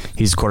 But right.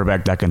 He's a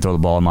quarterback that can throw the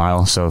ball a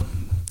mile, so...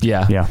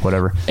 Yeah,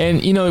 whatever.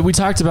 And, we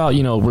talked about,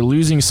 we're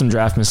losing some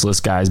Draftmas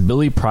List guys.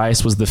 Billy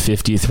Price was the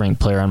 50th ranked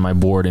player on my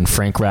board, and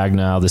Frank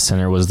Ragnow, the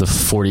center, was the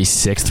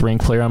 46th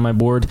ranked player on my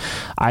board.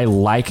 I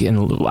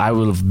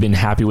would have been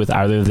happy with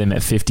either of them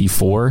at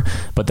 54,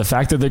 but the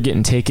fact that they're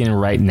getting taken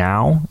right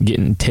now,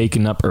 getting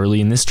taken up early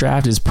in this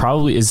draft is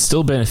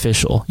still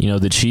beneficial.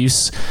 The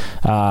Chiefs,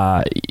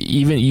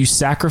 even you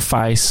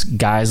sacrifice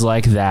guys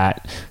like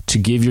that to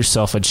give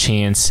yourself a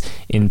chance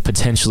in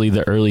potentially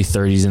the early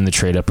 30s in the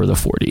trade up or the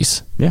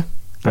 40s. Yeah.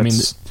 I mean,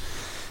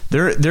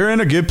 they're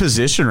in a good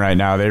position right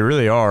now. They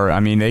really are.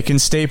 I mean, they can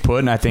stay put,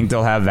 and I think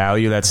they'll have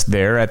value that's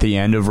there at the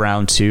end of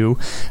round 2.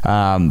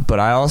 But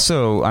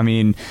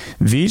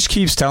Veach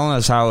keeps telling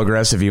us how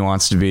aggressive he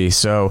wants to be.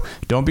 So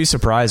don't be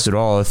surprised at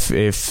all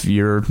if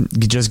you're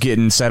just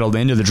getting settled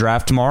into the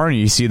draft tomorrow and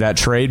you see that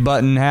trade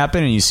button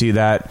happen and you see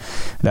that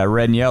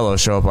red and yellow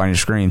show up on your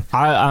screen.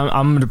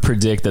 I'm going to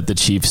predict that the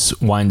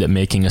Chiefs wind up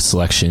making a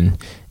selection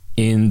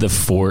in the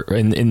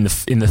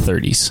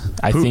 30s.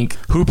 I think.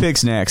 Who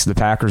picks next, the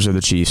Packers or the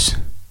Chiefs?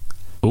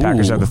 Ooh.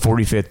 Packers have the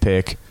 45th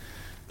pick.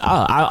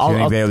 I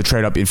think they have the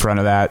trade up in front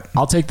of that.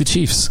 I'll take the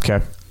Chiefs.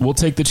 Okay. We'll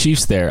take the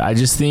Chiefs there. I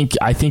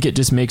think it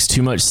just makes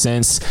too much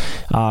sense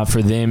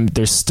for them.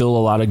 There's still a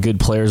lot of good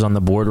players on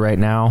the board right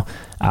now.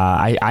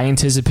 I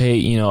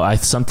anticipate,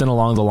 something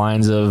along the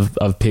lines of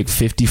pick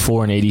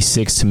 54 and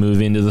 86 to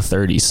move into the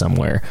 30s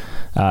somewhere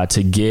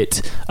to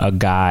get a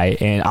guy.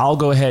 And I'll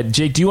go ahead,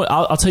 Jake. Do you want?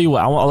 I'll tell you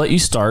what. I'll let you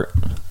start.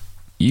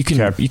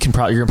 We're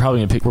probably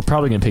gonna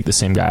pick the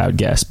same guy, I would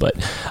guess. But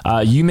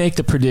you make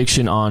the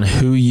prediction on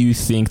who you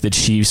think the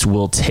Chiefs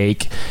will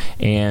take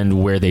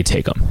and where they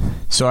take them.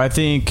 So I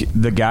think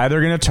the guy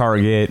they're going to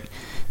target,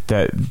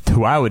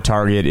 who I would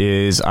target,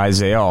 is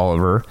Isaiah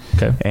Oliver.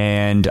 Okay.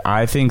 And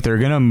I think they're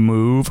going to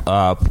move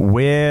up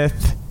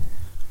with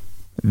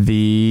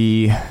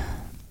the...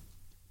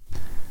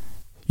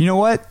 You know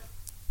what?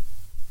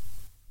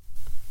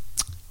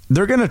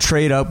 They're going to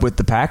trade up with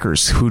the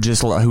Packers, who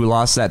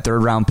lost that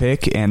 3rd round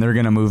pick, and they're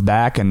going to move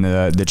back, and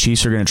the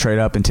Chiefs are going to trade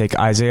up and take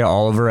Isaiah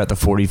Oliver at the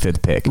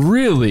 45th pick.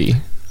 Really?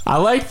 I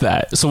like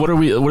that. So what are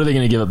they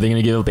going to give up? They're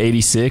going to give up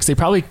 86. They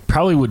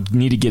probably would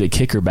need to get a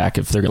kicker back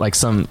if they're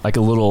like a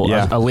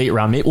late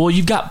round. Well,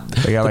 they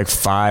got like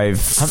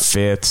 5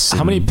 fifths.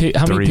 How many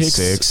picks?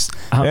 6.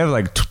 They have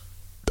like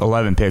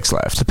 11 picks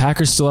left. The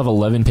Packers still have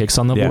 11 picks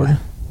on the board.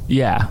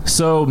 Yeah.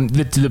 So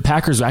the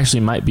Packers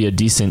actually might be a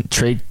decent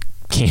trade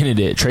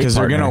candidate, because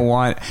they're going to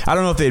want... I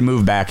don't know if they'd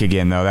move back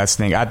again, though. That's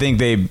the thing. I think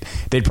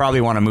they'd probably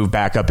want to move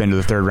back up into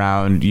the 3rd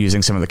round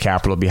using some of the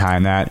capital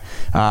behind that.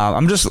 I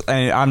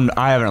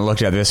haven't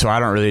looked at this, so I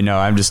don't really know.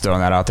 I'm just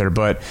throwing that out there,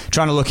 but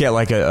trying to look at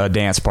like a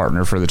dance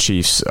partner for the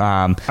Chiefs.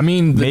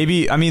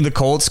 The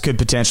Colts could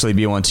potentially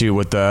be one too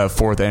with the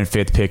 4th and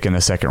 5th pick in the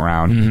 2nd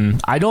round. Mm-hmm.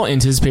 I don't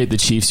anticipate the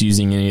Chiefs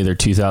using any of their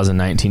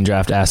 2019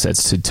 draft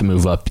assets to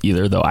move up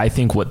either, though. I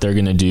think what they're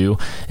going to do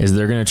is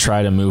they're going to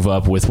try to move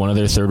up with one of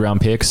their 3rd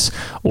round picks.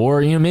 Or,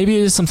 maybe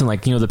it is something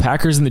like, the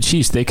Packers and the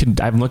Chiefs,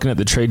 I'm looking at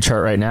the trade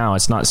chart right now.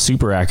 It's not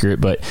super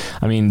accurate, but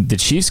the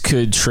Chiefs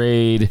could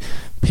trade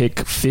pick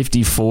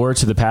 54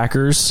 to the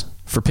Packers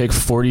for pick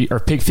 40 or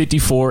pick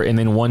 54 and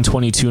then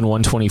 122 and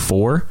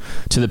 124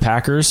 to the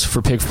Packers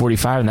for pick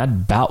 45, and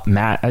that'd about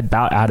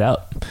add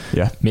up.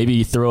 Yeah.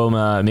 Maybe throw them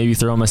a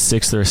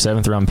 6th or a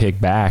 7th round pick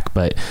back,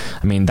 but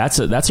that's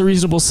a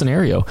reasonable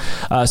scenario.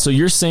 So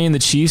you're saying the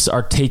Chiefs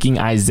are taking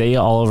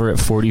Isaiah Oliver at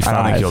 45? I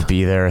don't think he'll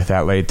be there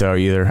that late though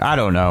either. I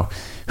don't know.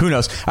 Who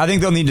knows? I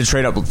think they'll need to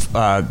trade up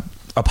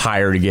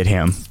higher to get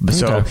him.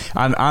 So okay.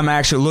 I'm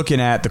actually looking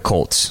at the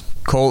Colts.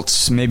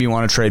 Colts maybe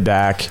want to trade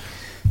back.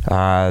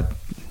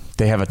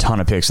 They have a ton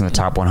of picks in the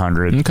top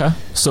 100. Okay.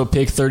 So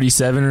pick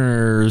 37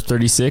 or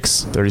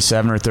 36?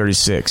 37 or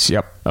 36.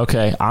 Yep.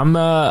 Okay.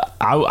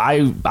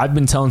 I've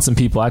been telling some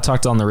people, I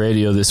talked on the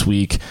radio this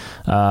week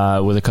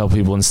with a couple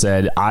people and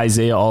said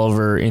Isaiah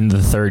Oliver in the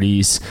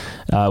 30s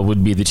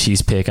would be the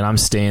Chiefs pick, and I'm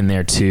staying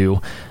there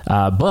too.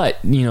 But,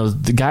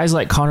 the guys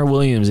like Connor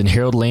Williams and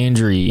Harold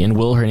Landry and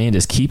Will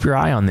Hernandez, keep your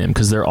eye on them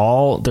because they're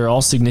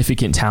all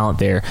significant talent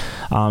there.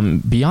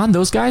 Beyond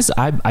those guys,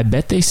 I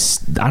bet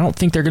I don't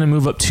think they're going to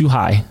move up too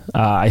high.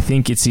 I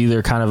think it's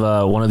either kind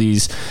of one of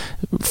these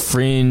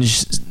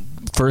fringe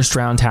first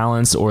round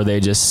talents, or they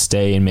just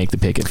stay and make the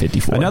pick at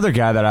 54. Another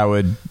guy that I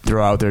would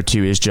throw out there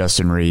too is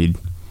Justin Reed.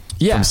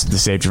 Yeah, the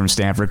safety from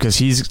Stanford,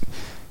 because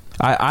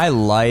I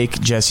like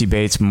Jesse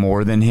Bates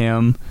more than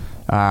him,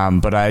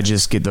 but I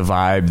just get the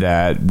vibe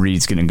that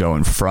Reed's going to go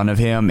in front of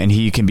him, and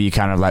he can be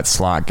kind of that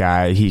slot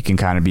guy. He can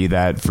kind of be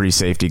that free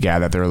safety guy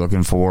that they're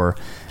looking for.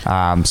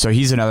 So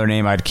he's another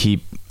name I'd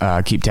keep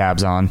keep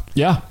tabs on.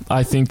 Yeah,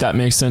 I think that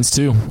makes sense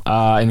too.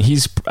 And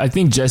I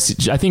think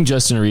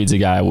Justin Reed's a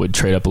guy I would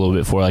trade up a little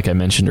bit for, like I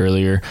mentioned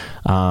earlier.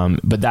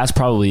 But that's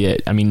probably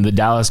it. I mean, the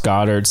Dallas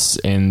Goddards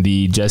and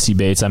the Jesse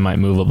Bates I might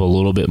move up a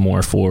little bit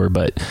more for,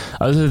 but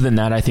other than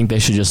that, I think they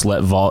should just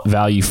let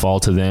value fall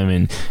to them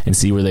and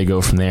see where they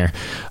go from there.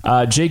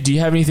 Jake, do you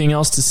have anything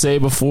else to say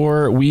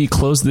before we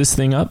close this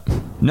thing up?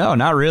 No,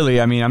 not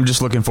really. I mean, I'm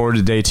just looking forward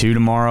to day 2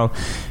 tomorrow.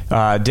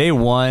 Day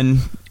 1,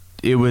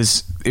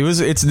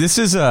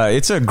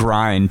 it's a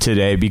grind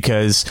today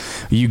because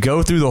you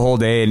go through the whole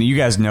day, and you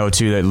guys know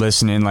too that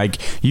listening, like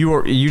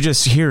you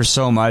just hear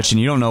so much and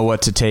you don't know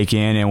what to take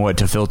in and what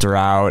to filter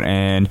out,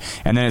 and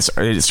then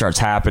it starts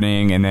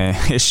happening, and then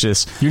it's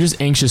just you're just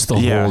anxious the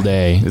whole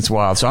day. It's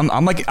wild. So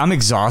I'm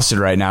exhausted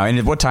right now.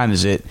 And what time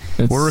is it?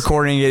 We're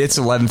recording it. It's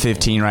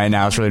 11:15 right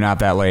now. It's really not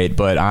that late,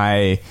 but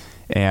I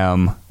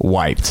am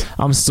wiped.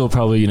 I'm still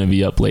probably going to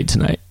be up late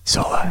tonight.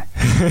 So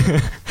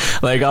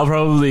like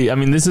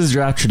this is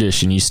draft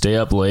tradition. You stay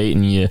up late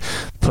and you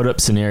put up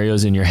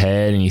scenarios in your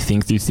head and you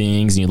think through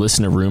things and you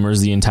listen to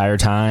rumors the entire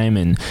time.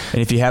 And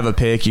if you have a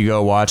pick, you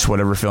go watch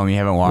whatever film you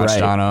haven't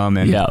watched on them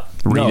and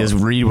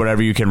read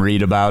whatever you can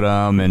read about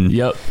them and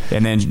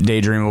then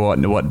daydream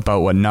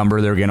about what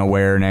number they're going to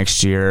wear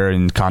next year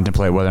and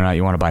contemplate whether or not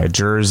you want to buy a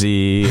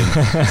jersey.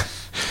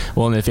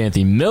 Well, and if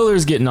Anthony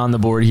Miller's getting on the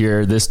board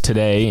here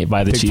today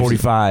by the Pick Chiefs.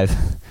 45.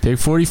 Pick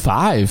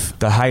 45.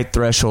 The height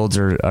thresholds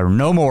are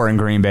no more in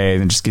Green Bay,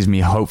 and just gives me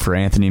hope for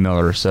Anthony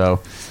Miller.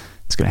 So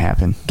it's going to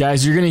happen.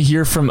 Guys, you're going to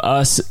hear from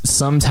us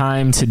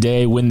sometime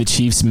today when the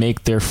Chiefs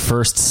make their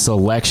first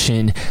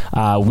selection.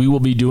 We will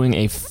be doing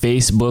a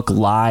Facebook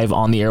Live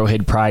on the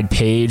Arrowhead Pride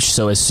page.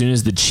 So as soon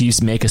as the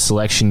Chiefs make a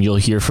selection, you'll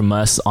hear from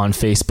us on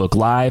Facebook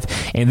Live.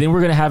 And then we're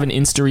going to have an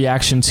Insta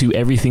reaction to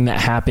everything that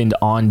happened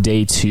on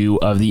day 2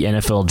 of the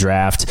NFL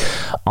draft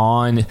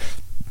on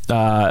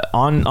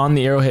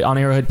the Arrowhead on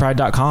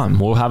arrowheadpride.com.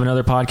 We'll have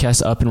another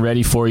podcast up and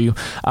ready for you.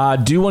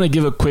 Do want to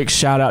give a quick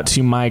shout out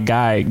to my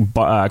guy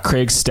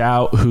Craig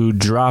Stout, who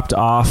dropped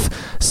off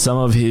some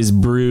of his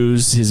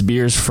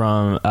beers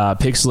from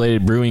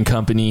Pixelated Brewing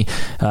Company.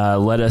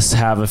 Let us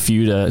have a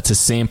few to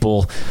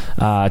sample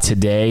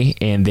today,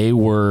 and they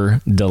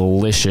were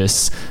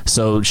delicious.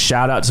 So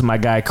shout out to my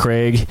guy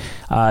Craig.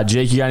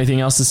 Jake, you got anything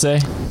else to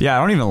say? Yeah,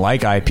 I don't even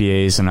like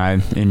IPAs, and I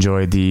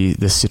enjoyed the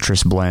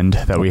citrus blend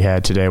that we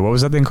had today. What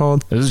was that thing called?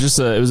 It was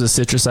a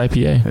citrus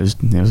IPA.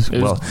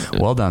 It was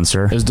well done,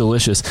 sir. It was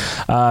delicious.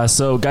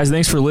 So guys,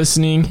 thanks for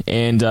listening,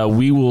 and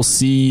we'll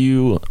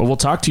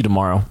talk to you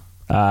tomorrow.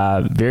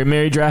 Very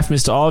Merry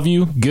Draftmas to all of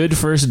you. Good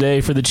first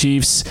day for the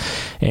Chiefs,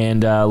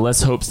 and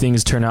let's hope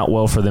things turn out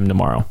well for them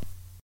tomorrow.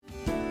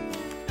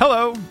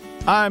 Hello,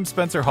 I'm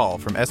Spencer Hall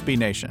from SB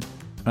Nation,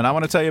 and I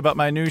want to tell you about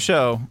my new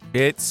show,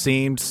 It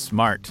Seemed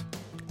Smart.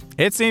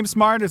 It Seemed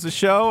Smart is a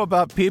show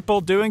about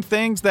people doing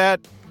things that,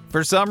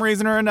 for some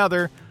reason or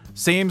another,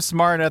 seem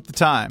smart at the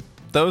time.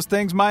 Those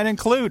things might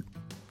include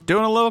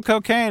doing a little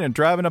cocaine and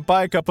driving a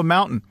bike up a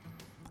mountain.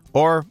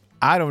 Or,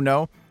 I don't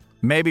know,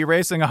 maybe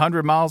racing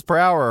 100 miles per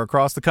hour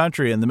across the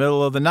country in the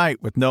middle of the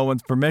night with no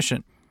one's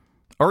permission.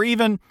 Or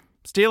even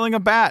stealing a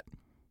bat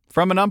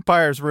from an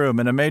umpire's room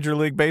in a Major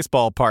League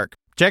Baseball park.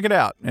 Check it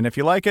out, and if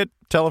you like it,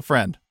 tell a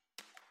friend.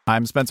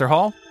 I'm Spencer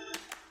Hall.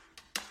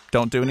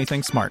 Don't do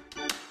anything smart.